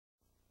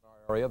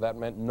That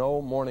meant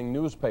no morning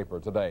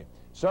newspaper today.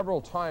 Several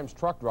Times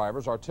truck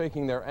drivers are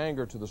taking their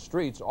anger to the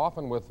streets,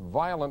 often with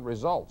violent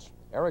results.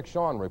 Eric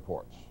Shawn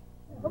reports.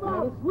 Come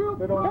on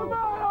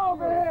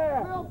over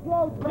here!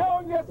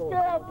 Don't get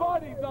scared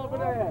buddies over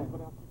there!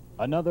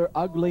 Another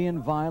ugly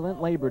and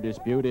violent labor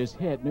dispute has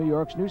hit New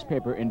York's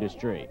newspaper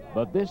industry,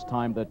 but this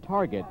time the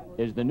target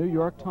is the New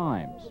York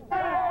Times.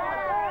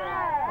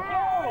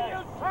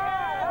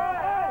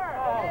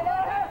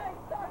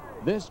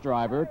 This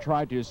driver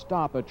tried to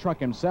stop a truck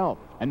himself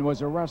and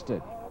was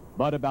arrested.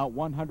 But about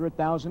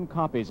 100,000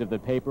 copies of the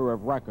paper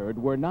of record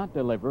were not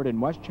delivered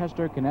in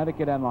Westchester,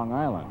 Connecticut, and Long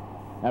Island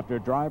after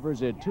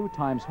drivers at 2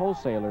 Times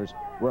wholesalers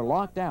were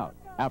locked out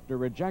after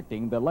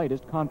rejecting the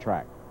latest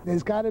contract.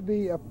 There's got to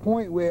be a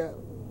point where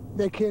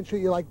they can't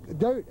treat you like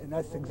dirt, and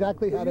that's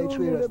exactly how they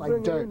treat us,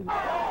 like dirt.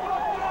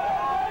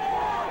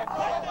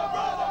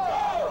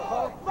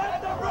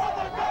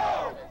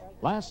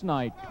 Last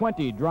night,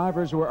 20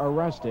 drivers were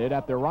arrested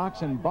after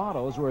rocks and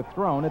bottles were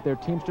thrown at their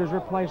Teamsters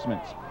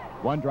replacements.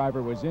 One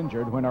driver was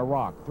injured when a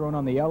rock thrown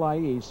on the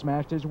LIE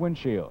smashed his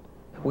windshield.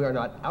 We are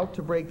not out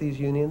to break these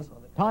unions.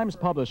 Times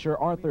publisher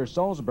Arthur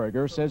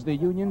Sulzberger says the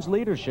union's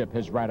leadership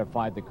has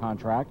ratified the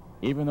contract,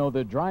 even though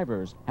the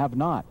drivers have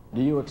not.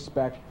 Do you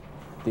expect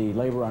the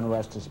labor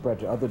unrest to spread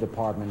to other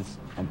departments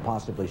and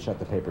possibly shut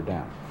the paper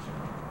down?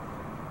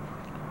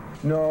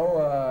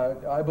 No,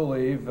 I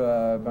believe,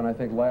 and I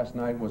think last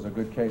night was a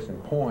good case in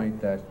point,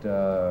 that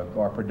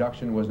our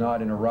production was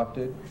not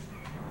interrupted.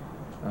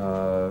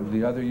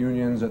 The other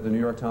unions at the New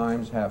York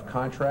Times have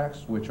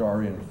contracts which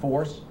are in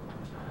force.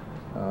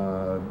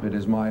 It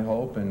is my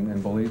hope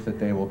and belief that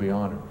they will be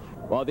honored.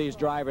 While these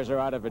drivers are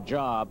out of a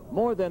job,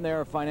 more than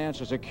their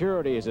financial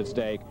security is at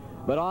stake,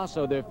 but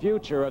also the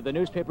future of the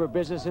newspaper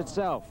business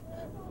itself,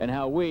 and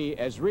how we,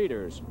 as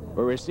readers,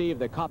 will receive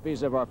the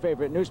copies of our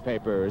favorite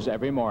newspapers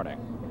every morning.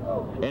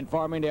 In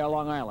Farmingdale,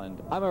 Long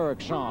Island, I'm Eric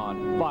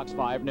Shawn, Fox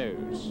 5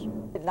 News.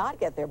 Did not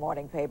get their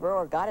morning paper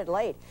or got it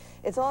late.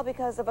 It's all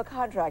because of a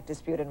contract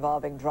dispute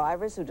involving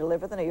drivers who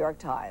deliver the New York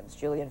Times.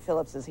 Julian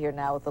Phillips is here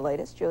now with the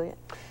latest. Julian?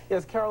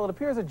 Yes, Carol, it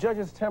appears a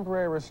judge's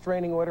temporary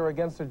restraining order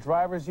against the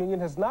drivers' union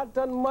has not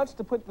done much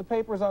to put the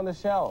papers on the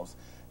shelves.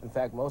 In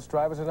fact, most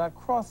drivers are not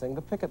crossing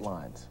the picket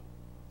lines.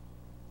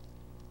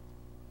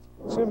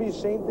 It's going to be the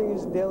same thing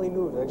as the Daily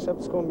News, except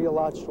it's going to be a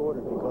lot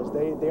shorter because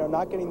they are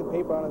not getting the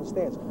paper on the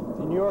stands.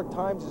 The New York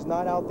Times is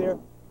not out there.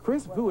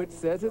 Chris Vuitch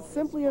says it's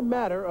simply a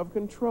matter of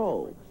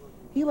control.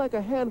 He, like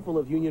a handful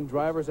of union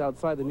drivers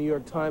outside the New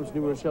York Times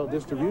New Rochelle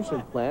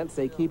distribution plant,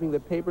 say keeping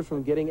the papers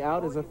from getting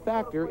out is a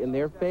factor in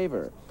their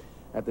favor.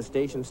 At the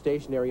station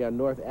stationery on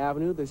North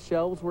Avenue, the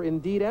shelves were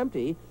indeed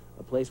empty,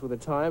 a place where the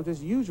Times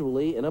is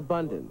usually in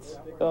abundance.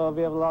 We have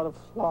a lot of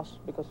loss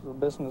because of the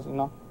business, you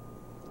know.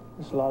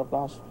 There's a lot of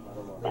loss.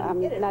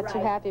 I'm not too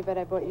happy, but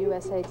I bought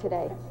USA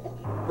Today.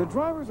 The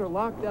drivers are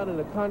locked down in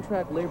a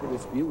contract labor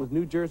dispute with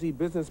New Jersey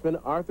businessman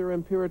Arthur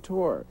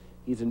Imperatore.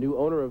 He's a new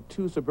owner of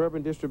 2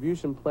 suburban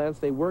distribution plants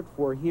they work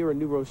for here in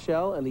New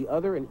Rochelle and the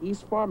other in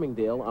East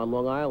Farmingdale on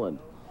Long Island.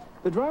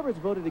 The drivers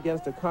voted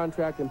against a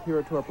contract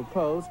Imperatore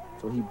proposed,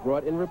 so he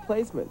brought in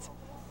replacements.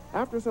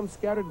 After some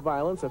scattered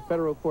violence, a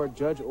federal court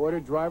judge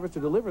ordered drivers to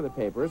deliver the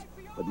papers,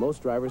 but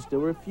most drivers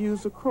still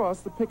refuse to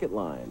cross the picket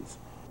lines.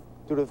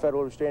 Due to the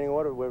federal restraining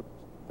order, we're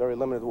very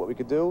limited to what we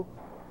could do.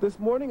 This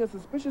morning, a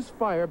suspicious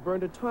fire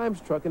burned a Times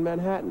truck in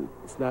Manhattan.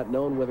 It's not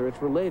known whether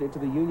it's related to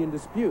the union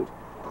dispute.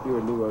 Here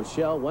in New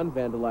Rochelle, one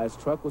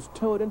vandalized truck was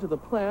towed into the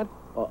plant,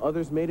 while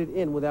others made it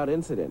in without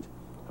incident.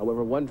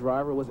 However, one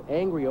driver was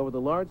angry over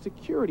the large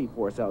security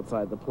force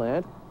outside the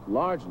plant,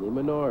 largely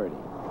minority.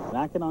 And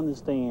I can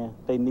understand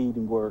they need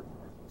work.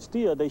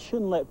 Still, they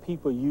shouldn't let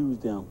people use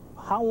them.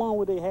 How long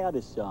would they have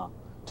this job?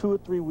 2 or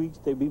 3 weeks,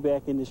 they'd be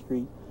back in the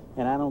street,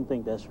 and I don't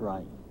think that's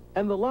right.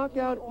 And the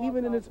lockout,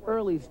 even in its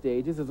early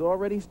stages, is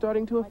already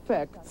starting to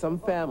affect some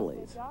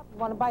families.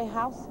 Want to buy a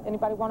house?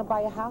 Anybody want to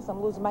buy a house?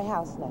 I'm losing my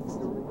house next.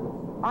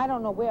 I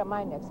don't know where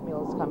my next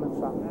meal is coming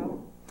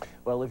from.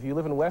 Well, if you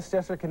live in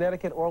Westchester,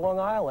 Connecticut, or Long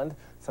Island,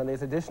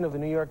 Sunday's edition of the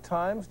New York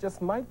Times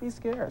just might be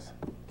scarce.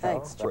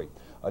 Thanks.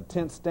 A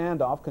tense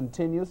standoff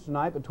continues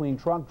tonight between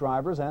truck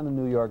drivers and the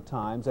New York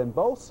Times, and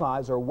both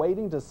sides are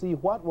waiting to see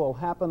what will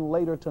happen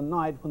later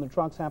tonight when the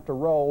trucks have to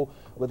roll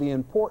with the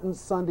important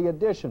Sunday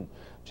edition.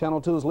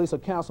 Channel 2's Lisa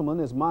Castleman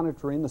is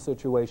monitoring the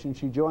situation.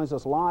 She joins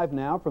us live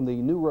now from the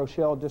New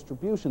Rochelle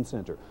Distribution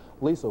Center.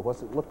 Lisa,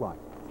 what's it look like?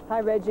 Hi,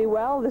 Reggie.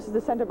 Well, this is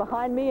the center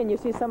behind me, and you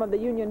see some of the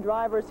union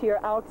drivers here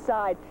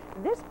outside.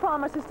 This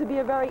promises to be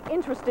a very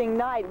interesting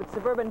night with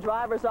suburban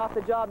drivers off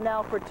the job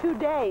now for 2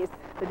 days.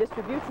 The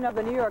distribution of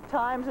the New York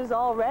Times is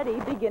already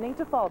beginning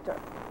to falter.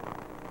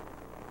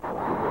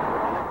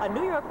 A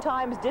New York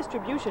Times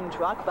distribution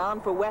truck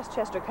bound for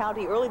Westchester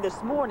County early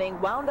this morning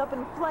wound up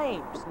in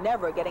flames,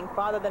 never getting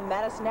farther than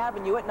Madison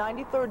Avenue at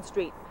 93rd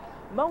Street.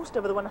 Most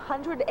of the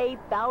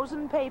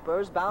 108,000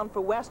 papers bound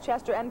for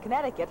Westchester and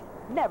Connecticut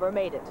never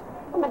made it.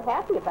 I'm not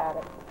happy about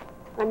it.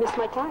 I miss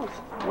my Times.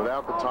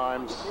 Without the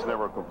Times, it's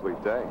never a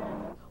complete day.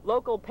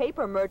 Local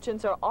paper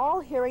merchants are all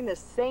hearing the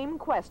same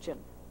question.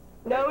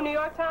 No New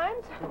York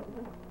Times?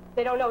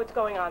 They don't know what's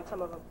going on,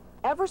 some of them.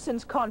 Ever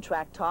since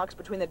contract talks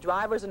between the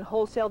drivers and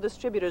wholesale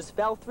distributors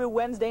fell through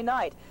Wednesday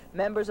night,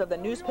 members of the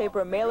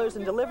Newspaper Mailers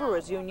and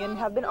Deliverers Union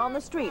have been on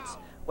the streets,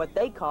 what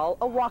they call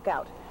a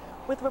walkout.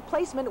 With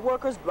replacement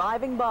workers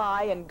driving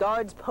by and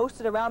guards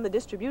posted around the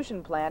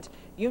distribution plant,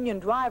 union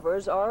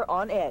drivers are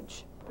on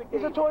edge.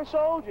 These are toy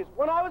soldiers.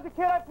 When I was a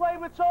kid, I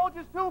played with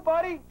soldiers too,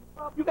 buddy.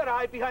 You gotta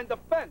hide behind the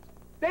fence.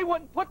 They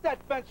wouldn't put that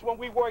fence when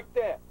we worked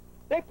there.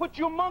 They put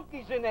you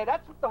monkeys in there.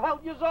 That's what the hell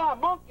you are,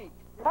 monkey.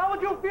 How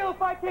would you feel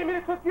if I came in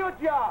and took your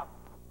job?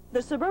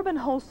 The suburban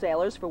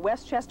wholesalers for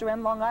Westchester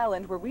and Long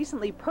Island were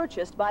recently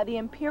purchased by the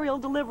Imperial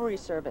Delivery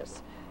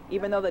Service.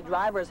 Even though the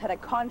drivers had a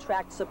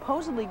contract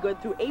supposedly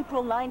good through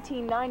April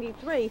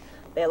 1993,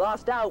 they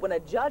lost out when a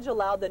judge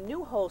allowed the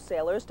new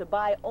wholesalers to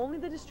buy only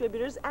the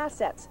distributors'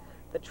 assets,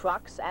 the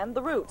trucks and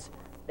the routes.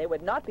 They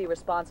would not be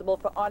responsible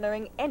for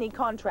honoring any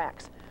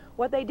contracts.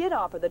 What they did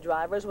offer the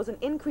drivers was an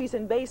increase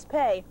in base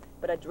pay,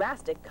 but a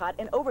drastic cut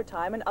in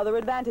overtime and other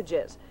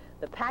advantages.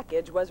 The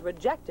package was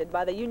rejected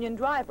by the union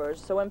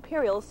drivers, so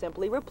Imperial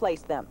simply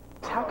replaced them.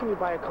 How can you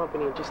buy a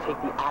company and just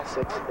take the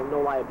assets and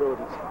no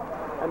liabilities?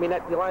 I mean,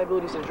 the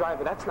liabilities to the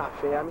driver, that's not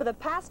fair. For the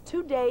past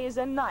 2 days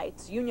and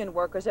nights, union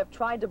workers have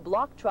tried to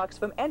block trucks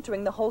from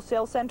entering the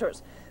wholesale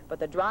centers. But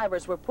the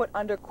drivers were put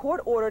under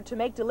court order to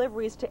make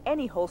deliveries to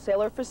any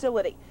wholesaler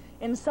facility.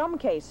 In some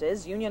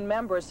cases, union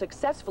members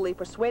successfully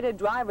persuaded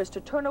drivers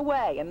to turn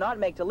away and not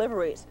make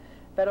deliveries.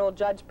 Federal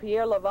Judge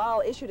Pierre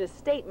Laval issued a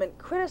statement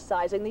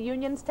criticizing the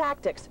union's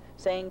tactics,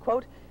 saying,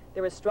 quote,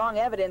 "There is strong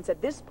evidence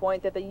at this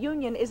point that the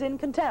union is in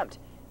contempt.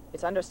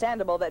 It's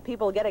understandable that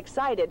people get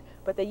excited,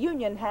 but the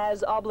union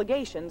has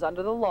obligations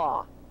under the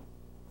law."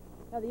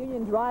 Now, the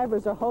union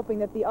drivers are hoping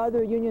that the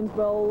other unions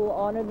will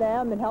honor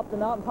them and help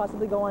them out and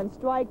possibly go on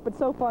strike, but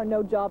so far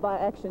no job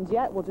actions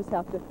yet. We'll just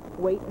have to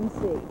wait and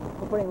see.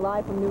 Reporting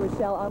live from New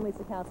Rochelle, I'm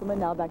Lisa Councilman.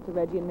 Now back to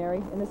Reggie and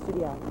Mary in the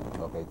studio.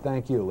 Okay,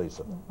 thank you,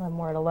 Lisa. One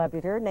more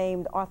deputy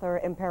named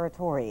Arthur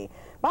Imperatore.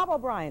 Bob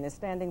O'Brien is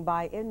standing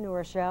by in New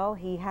Rochelle.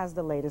 He has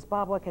the latest.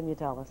 Bob, what can you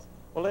tell us?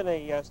 Well, in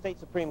a state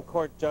Supreme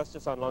Court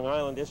justice on Long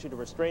Island issued a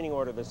restraining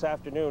order this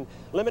afternoon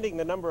limiting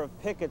the number of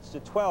pickets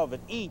to 12 at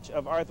each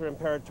of Arthur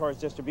Imperatore's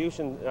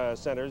distribution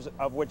centers,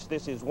 of which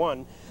this is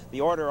one. The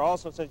order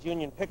also says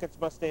union pickets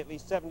must stay at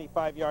least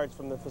 75 yards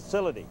from the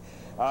facility.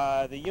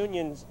 The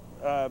union's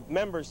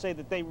members say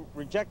that they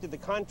rejected the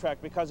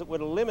contract because it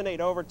would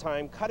eliminate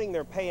overtime, cutting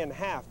their pay in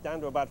half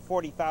down to about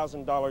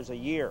 $40,000 a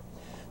year.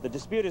 The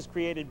dispute has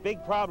created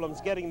big problems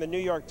getting the New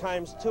York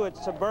Times to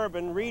its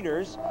suburban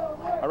readers.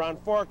 Around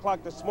 4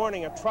 o'clock this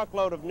morning, a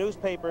truckload of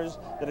newspapers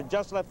that had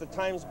just left the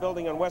Times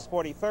building on West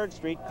 43rd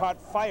Street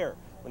caught fire.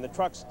 When the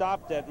truck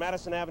stopped at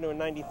Madison Avenue and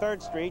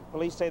 93rd Street,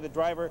 police say the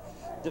driver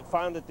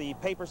found that the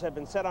papers had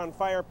been set on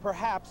fire,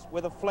 perhaps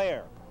with a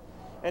flare.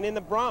 And in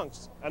the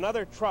Bronx,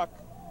 another truck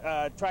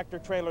tractor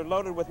trailer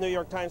loaded with New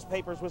York Times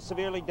papers was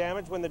severely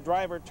damaged when the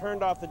driver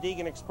turned off the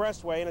Deegan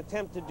Expressway and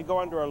attempted to go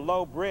under a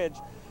low bridge.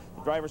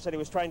 The driver said he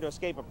was trying to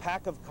escape a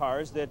pack of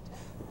cars that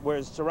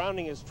was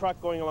surrounding his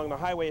truck going along the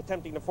highway,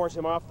 attempting to force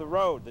him off the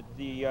road.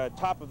 The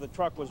top of the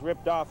truck was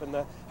ripped off, and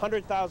the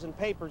 100,000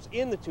 papers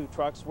in the two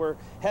trucks were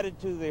headed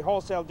to the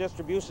wholesale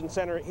distribution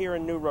center here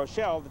in New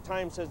Rochelle. The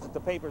Times says that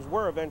the papers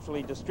were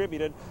eventually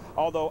distributed,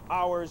 although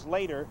hours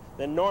later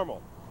than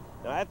normal.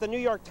 Now, at the New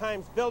York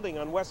Times building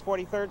on West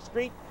 43rd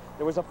Street,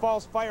 there was a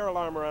false fire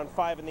alarm around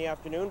 5 in the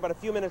afternoon, but a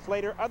few minutes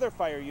later, other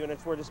fire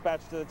units were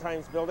dispatched to the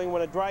Times building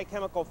when a dry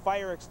chemical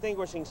fire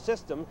extinguishing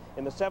system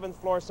in the 7th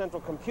floor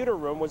central computer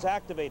room was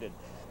activated.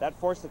 That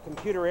forced the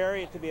computer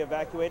area to be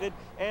evacuated,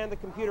 and the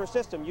computer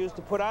system used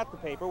to put out the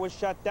paper was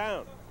shut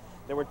down.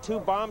 There were 2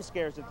 bomb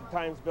scares at the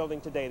Times building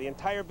today. The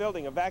entire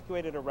building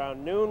evacuated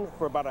around noon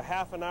for about a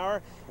half an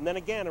hour, and then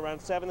again around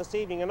 7 this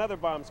evening, another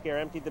bomb scare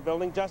emptied the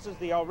building just as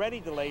the already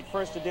delayed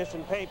first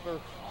edition paper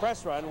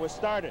press run was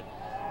started.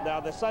 Now,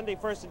 the Sunday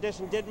first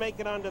edition did make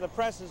it onto the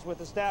presses with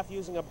the staff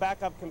using a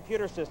backup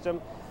computer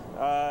system,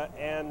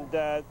 and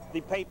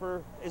the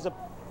paper is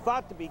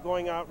thought to be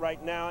going out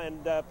right now,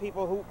 and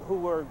people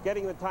who are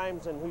getting the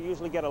Times and who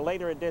usually get a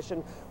later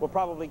edition will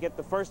probably get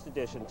the first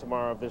edition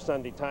tomorrow of their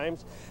Sunday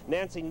Times.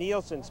 Nancy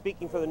Nielsen,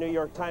 speaking for the New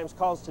York Times,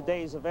 calls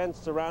today's events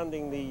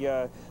surrounding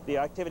the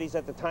activities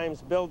at the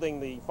Times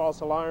building, the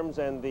false alarms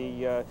and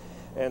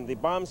the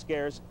bomb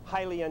scares,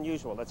 highly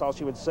unusual. That's all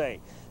she would say.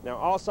 Now,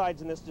 all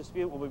sides in this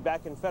dispute will be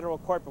back in federal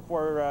court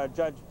before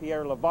Judge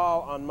Pierre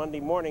Laval on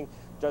Monday morning.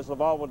 Judge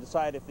Laval will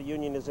decide if the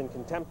union is in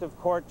contempt of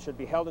court, should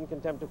be held in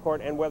contempt of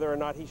court, and whether or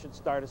not he should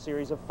start a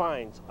series of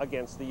fines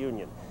against the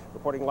union.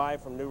 Reporting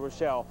live from New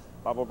Rochelle,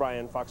 Bob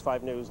O'Brien, Fox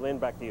 5 News. Lynn,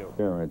 back to you.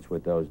 Interference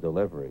with those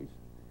deliveries.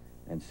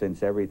 And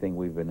since everything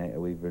we've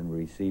been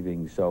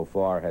receiving so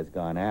far has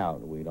gone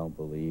out, we don't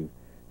believe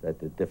that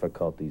the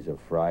difficulties of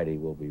Friday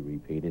will be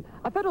repeated.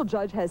 A federal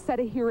judge has set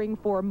a hearing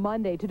for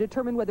Monday to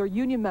determine whether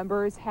union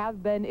members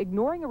have been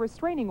ignoring a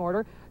restraining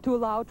order to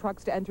allow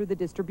trucks to enter the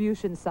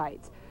distribution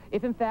sites.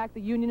 If, in fact,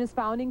 the union is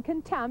found in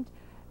contempt,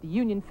 the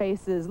union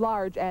faces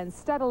large and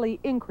steadily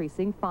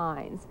increasing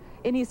fines.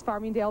 In East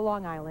Farmingdale,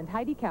 Long Island,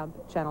 Heidi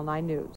Kemp, Channel 9 News.